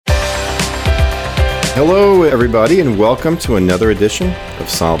Hello, everybody, and welcome to another edition of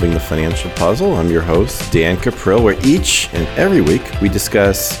Solving the Financial Puzzle. I'm your host, Dan Caprill, where each and every week we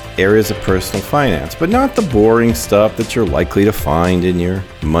discuss areas of personal finance, but not the boring stuff that you're likely to find in your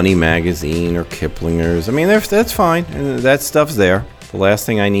Money magazine or Kiplinger's. I mean, that's fine, and that stuff's there. The last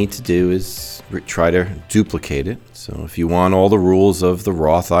thing I need to do is try to duplicate it. So if you want all the rules of the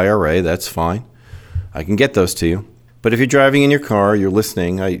Roth IRA, that's fine. I can get those to you. But if you're driving in your car, you're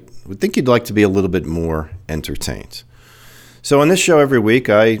listening, I would think you'd like to be a little bit more entertained. So on this show every week,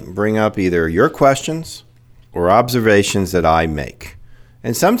 I bring up either your questions or observations that I make.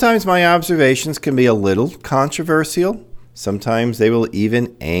 And sometimes my observations can be a little controversial. Sometimes they will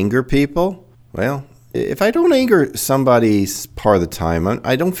even anger people. Well, if I don't anger somebody part of the time,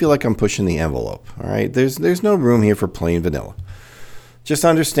 I don't feel like I'm pushing the envelope. All right, there's no room here for plain vanilla. Just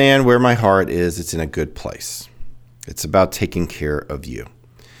understand where my heart is. It's in a good place. It's about taking care of you.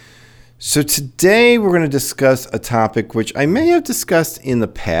 So today we're going to discuss a topic which I may have discussed in the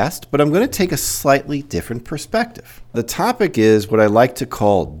past, but I'm going to take a slightly different perspective. The topic is what I like to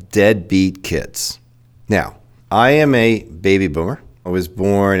call deadbeat kids. Now, I am a baby boomer. I was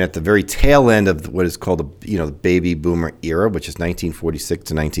born at the very tail end of what is called the baby boomer era, which is 1946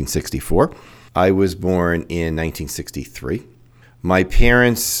 to 1964. I was born in 1963. My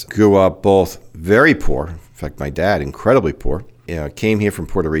parents grew up both very poor. In fact, my dad, incredibly poor, came here from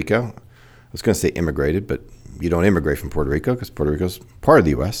Puerto Rico. I was going to say immigrated, but you don't immigrate from Puerto Rico because Puerto Rico is part of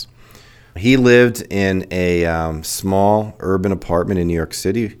the U.S. He lived in a small urban apartment in New York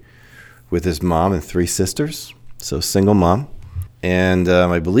City with his mom and three sisters, so single mom. And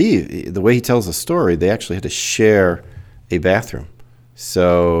I believe the way he tells the story, they actually had to share a bathroom.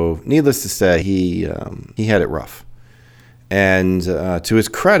 So needless to say, he had it rough. And to his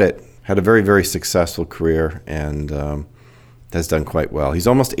credit, had a very, very successful career and has done quite well. He's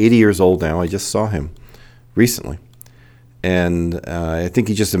almost 80 years old now. I just saw him recently. And I think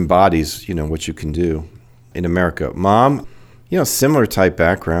he just embodies, what you can do in America. Mom, similar type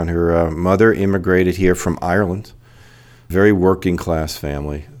background. Her mother immigrated here from Ireland. Very working class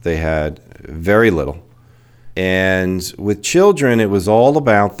family. They had very little. And with children, it was all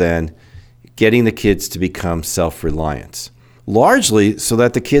about then getting the kids to become self-reliant. Largely so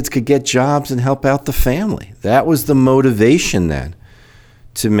that the kids could get jobs and help out the family. That was the motivation then,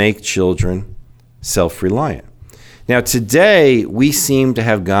 to make children self-reliant. Now today, we seem to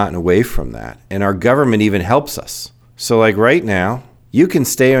have gotten away from that, and our government even helps us. So like right now, you can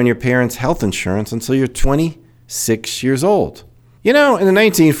stay on your parents' health insurance until you're 26 years old. In the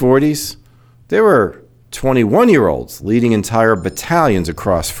 1940s, there were 21-year-olds leading entire battalions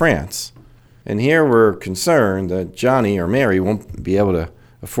across France. And here we're concerned that Johnny or Mary won't be able to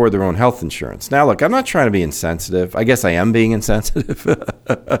afford their own health insurance. Now, look, I'm not trying to be insensitive. I guess I am being insensitive.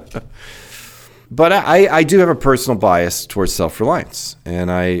 But I do have a personal bias towards self-reliance.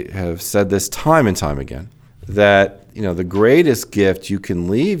 And I have said this time and time again, that, the greatest gift you can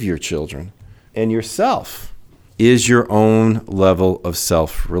leave your children and yourself is your own level of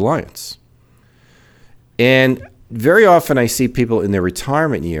self-reliance. And very often I see people in their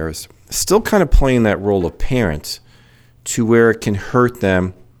retirement years still kind of playing that role of parent to where it can hurt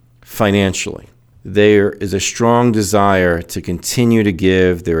them financially. There is a strong desire to continue to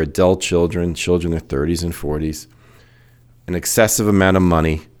give their adult children in their 30s and 40s, an excessive amount of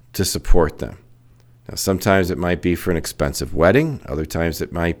money to support them. Now, sometimes it might be for an expensive wedding. Other times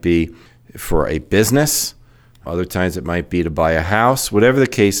it might be for a business. Other times it might be to buy a house, whatever the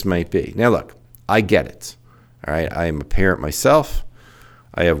case might be. Now, look, I get it. All right, I am a parent myself.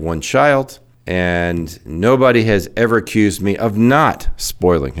 I have one child, and nobody has ever accused me of not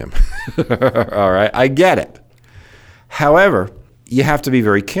spoiling him. All right, I get it. However, you have to be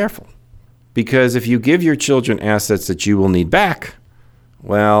very careful, because if you give your children assets that you will need back,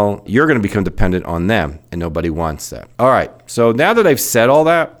 well, you're going to become dependent on them, and nobody wants that. All right, so now that I've said all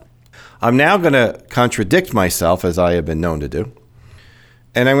that, I'm now going to contradict myself, as I have been known to do,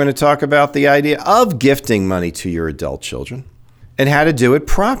 and I'm going to talk about the idea of gifting money to your adult children and how to do it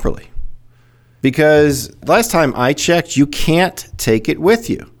properly. Because last time I checked, you can't take it with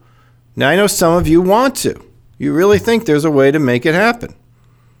you. Now, I know some of you want to. You really think there's a way to make it happen.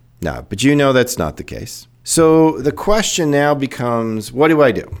 No, but that's not the case. So the question now becomes, what do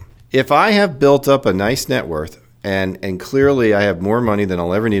I do? If I have built up a nice net worth, and clearly I have more money than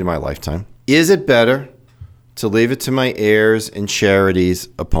I'll ever need in my lifetime, is it better to leave it to my heirs and charities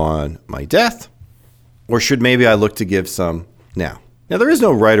upon my death? Or should maybe I look to give some now? Now, there is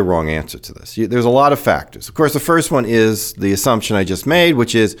no right or wrong answer to this. There's a lot of factors. Of course, the first one is the assumption I just made,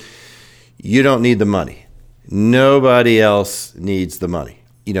 which is you don't need the money. Nobody else needs the money.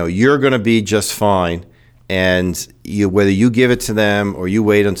 you're going to be just fine. And whether you give it to them or you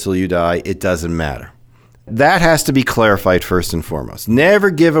wait until you die, it doesn't matter. That has to be clarified first and foremost.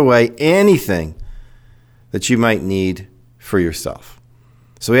 Never give away anything that you might need for yourself.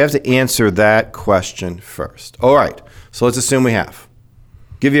 So we have to answer that question first. All right, so let's assume we have.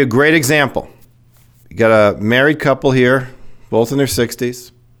 Give you a great example. You got a married couple here, both in their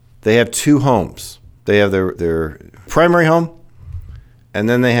 60s. They have 2 homes. They have their primary home, and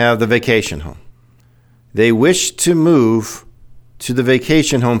then they have the vacation home. They wish to move to the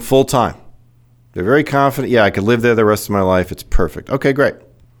vacation home full time. They're very confident, I could live there the rest of my life. It's perfect. Okay, great.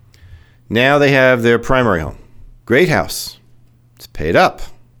 Now they have their primary home. Great house. It's paid up.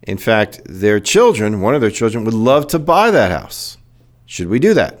 In fact, one of their children would love to buy that house. Should we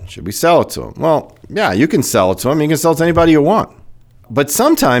do that? Should we sell it to them? Well, yeah, you can sell it to them. You can sell it to anybody you want. But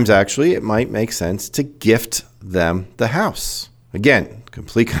sometimes, actually, it might make sense to gift them the house. Again,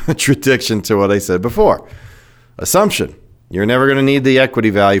 complete contradiction to what I said before. Assumption. You're never going to need the equity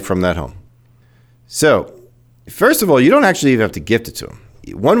value from that home. So, first of all, you don't actually even have to gift it to them.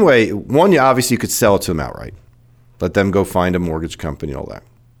 Obviously, you could sell it to them outright. Let them go find a mortgage company and all that.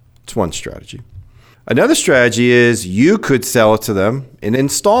 It's one strategy. Another strategy is you could sell it to them in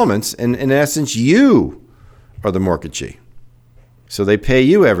installments, and in essence, you are the mortgagee. So they pay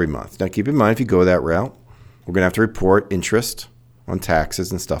you every month. Now, keep in mind, if you go that route, we're going to have to report interest on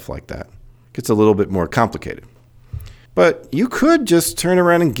taxes and stuff like that. It gets a little bit more complicated. But you could just turn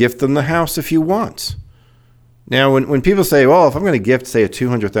around and gift them the house if you want. Now, when people say, well, if I'm going to gift, say, a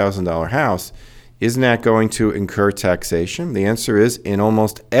 $200,000 house, isn't that going to incur taxation? The answer is, in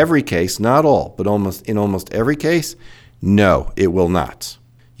almost every case, not all, but in almost every case, no, it will not.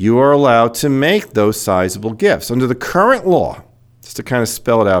 You are allowed to make those sizable gifts. Under the current law, just to kind of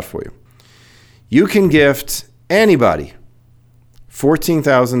spell it out for you, you can gift anybody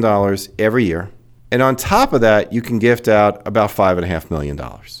 $14,000 every year. And on top of that, you can gift out about $5.5 million.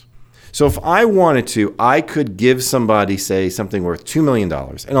 So if I wanted to, I could give somebody, say, something worth $2 million.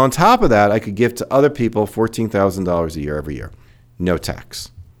 And on top of that, I could gift to other people $14,000 a year every year. No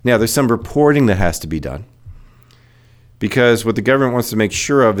tax. Now, there's some reporting that has to be done. Because what the government wants to make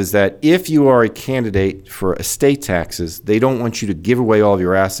sure of is that if you are a candidate for estate taxes, they don't want you to give away all of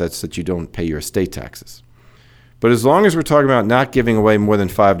your assets so that you don't pay your estate taxes. But as long as we're talking about not giving away more than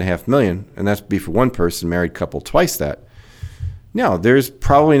 $5.5 million, and that's be for one person, married couple, twice that, no, there's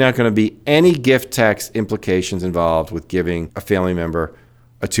probably not going to be any gift tax implications involved with giving a family member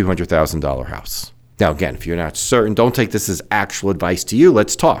a $200,000 house. Now, again, if you're not certain, don't take this as actual advice to you.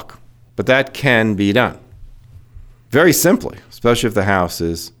 Let's talk. But that can be done. Very simply, especially if the house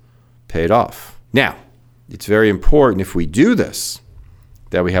is paid off. Now, it's very important if we do this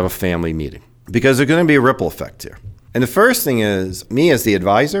that we have a family meeting because there's going to be a ripple effect here. And the first thing is, me as the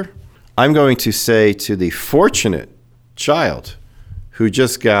advisor, I'm going to say to the fortunate child who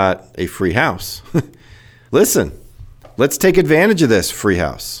just got a free house, listen, let's take advantage of this free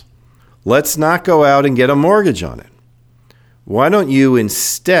house. Let's not go out and get a mortgage on it. Why don't you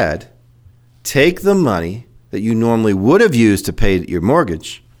instead take the money that you normally would have used to pay your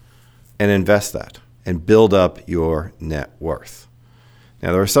mortgage and invest that and build up your net worth?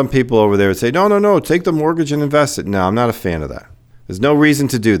 Now, there are some people over there that say, no, take the mortgage and invest it. No, I'm not a fan of that. There's no reason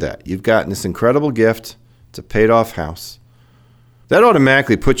to do that. You've gotten this incredible gift. It's a paid-off house. That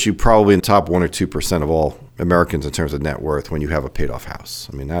automatically puts you probably in the top 1 or 2% of all Americans in terms of net worth when you have a paid-off house.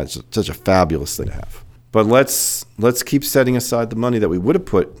 I mean, that's such a fabulous thing to have. But let's keep setting aside the money that we would have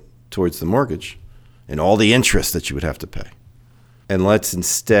put towards the mortgage and all the interest that you would have to pay. And let's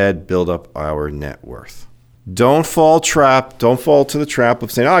instead build up our net worth. Don't fall to the trap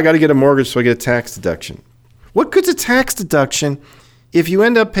of saying, I got to get a mortgage so I get a tax deduction. What good's a tax deduction if you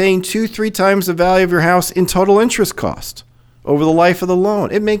end up paying 2-3 times the value of your house in total interest cost over the life of the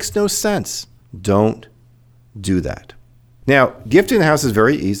loan? It makes no sense. Don't do that. Now, gifting the house is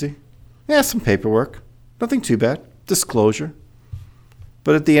very easy. Yeah, some paperwork. Nothing too bad. Disclosure.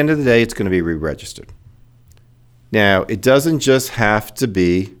 But at the end of the day, it's going to be re-registered. Now, it doesn't just have to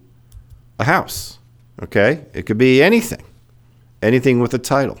be a house, okay? It could be anything with a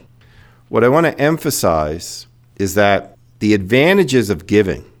title. What I want to emphasize is that the advantages of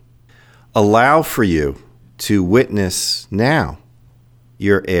giving allow for you to witness now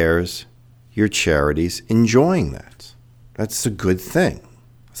your heirs, your charities enjoying that. That's a good thing,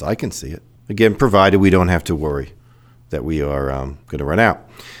 as I can see it. Again, provided we don't have to worry that we are going to run out.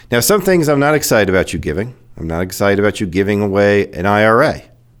 Now, some things I'm not excited about you giving. I'm not excited about you giving away an IRA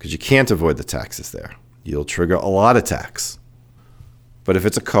because you can't avoid the taxes there. You'll trigger a lot of tax. But if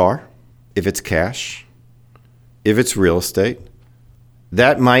it's a car, if it's cash, if it's real estate,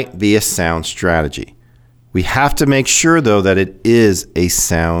 that might be a sound strategy. We have to make sure, though, that it is a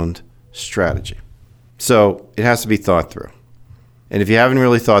sound strategy. So it has to be thought through. And if you haven't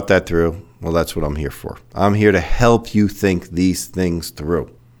really thought that through, well, that's what I'm here for. I'm here to help you think these things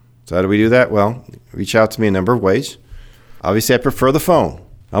through. So how do we do that? Well, reach out to me a number of ways. Obviously, I prefer the phone.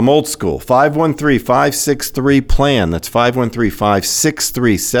 I'm old school. 513-563-PLAN. That's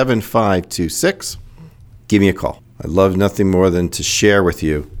 513-563-7526. Give me a call. I'd love nothing more than to share with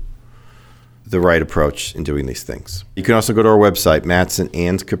you the right approach in doing these things. You can also go to our website,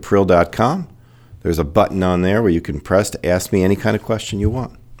 matsonandcaprill.com. There's a button on there where you can press to ask me any kind of question you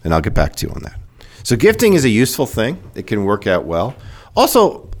want, and I'll get back to you on that. So gifting is a useful thing. It can work out well.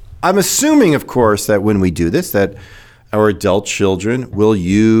 Also, I'm assuming, of course, that when we do this, that our adult children will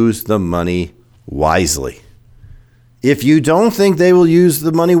use the money wisely. If you don't think they will use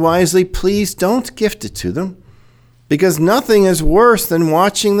the money wisely, please don't gift it to them, because nothing is worse than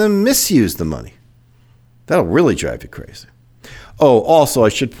watching them misuse the money. That'll really drive you crazy. Oh, also, I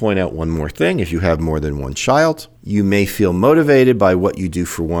should point out one more thing. If you have more than one child, you may feel motivated by what you do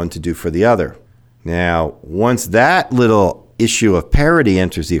for one to do for the other. Now, once that little issue of parity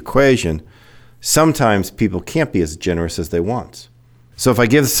enters the equation, sometimes people can't be as generous as they want. So if I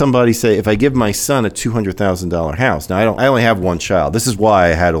give my son a $200,000 house, now I only have one child. This is why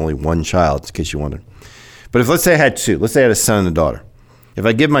I had only one child, in case you wondered. But let's say I had two. Let's say I had a son and a daughter. If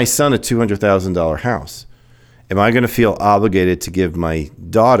I give my son a $200,000 house, am I going to feel obligated to give my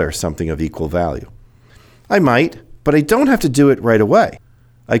daughter something of equal value? I might, but I don't have to do it right away.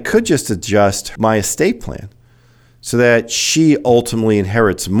 I could just adjust my estate plan so that she ultimately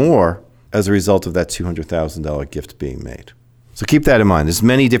inherits more as a result of that $200,000 gift being made. So keep that in mind. There's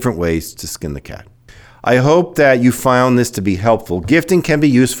many different ways to skin the cat. I hope that you found this to be helpful. Gifting can be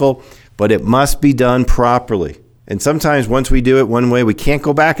useful, but it must be done properly. And sometimes once we do it one way, we can't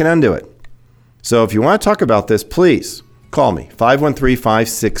go back and undo it. So if you want to talk about this, please call me,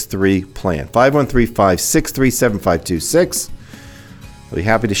 513-563-PLAN, 513-563-7526. I'll be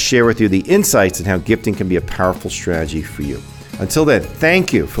happy to share with you the insights and how gifting can be a powerful strategy for you. Until then,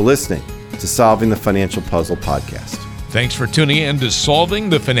 thank you for listening to Solving the Financial Puzzle podcast. Thanks for tuning in to Solving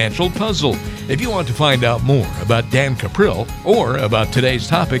the Financial Puzzle. If you want to find out more about Dan Caprill or about today's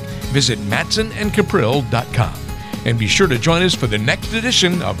topic, visit matsonandcaprill.com. And be sure to join us for the next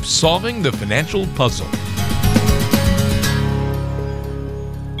edition of Solving the Financial Puzzle.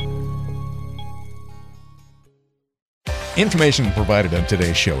 Information provided on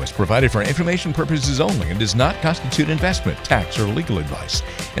today's show is provided for information purposes only and does not constitute investment, tax, or legal advice.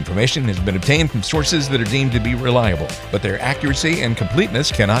 Information has been obtained from sources that are deemed to be reliable, but their accuracy and completeness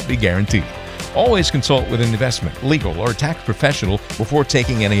cannot be guaranteed. Always consult with an investment, legal, or tax professional before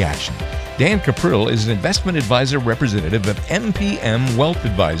taking any action. Dan Caprill is an investment advisor representative of MPM Wealth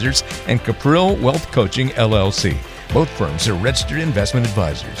Advisors and Caprill Wealth Coaching, LLC. Both firms are registered investment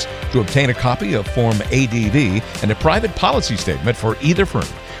advisors. To obtain a copy of Form ADV and a private policy statement for either firm,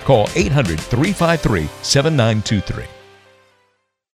 call 800-353-7923.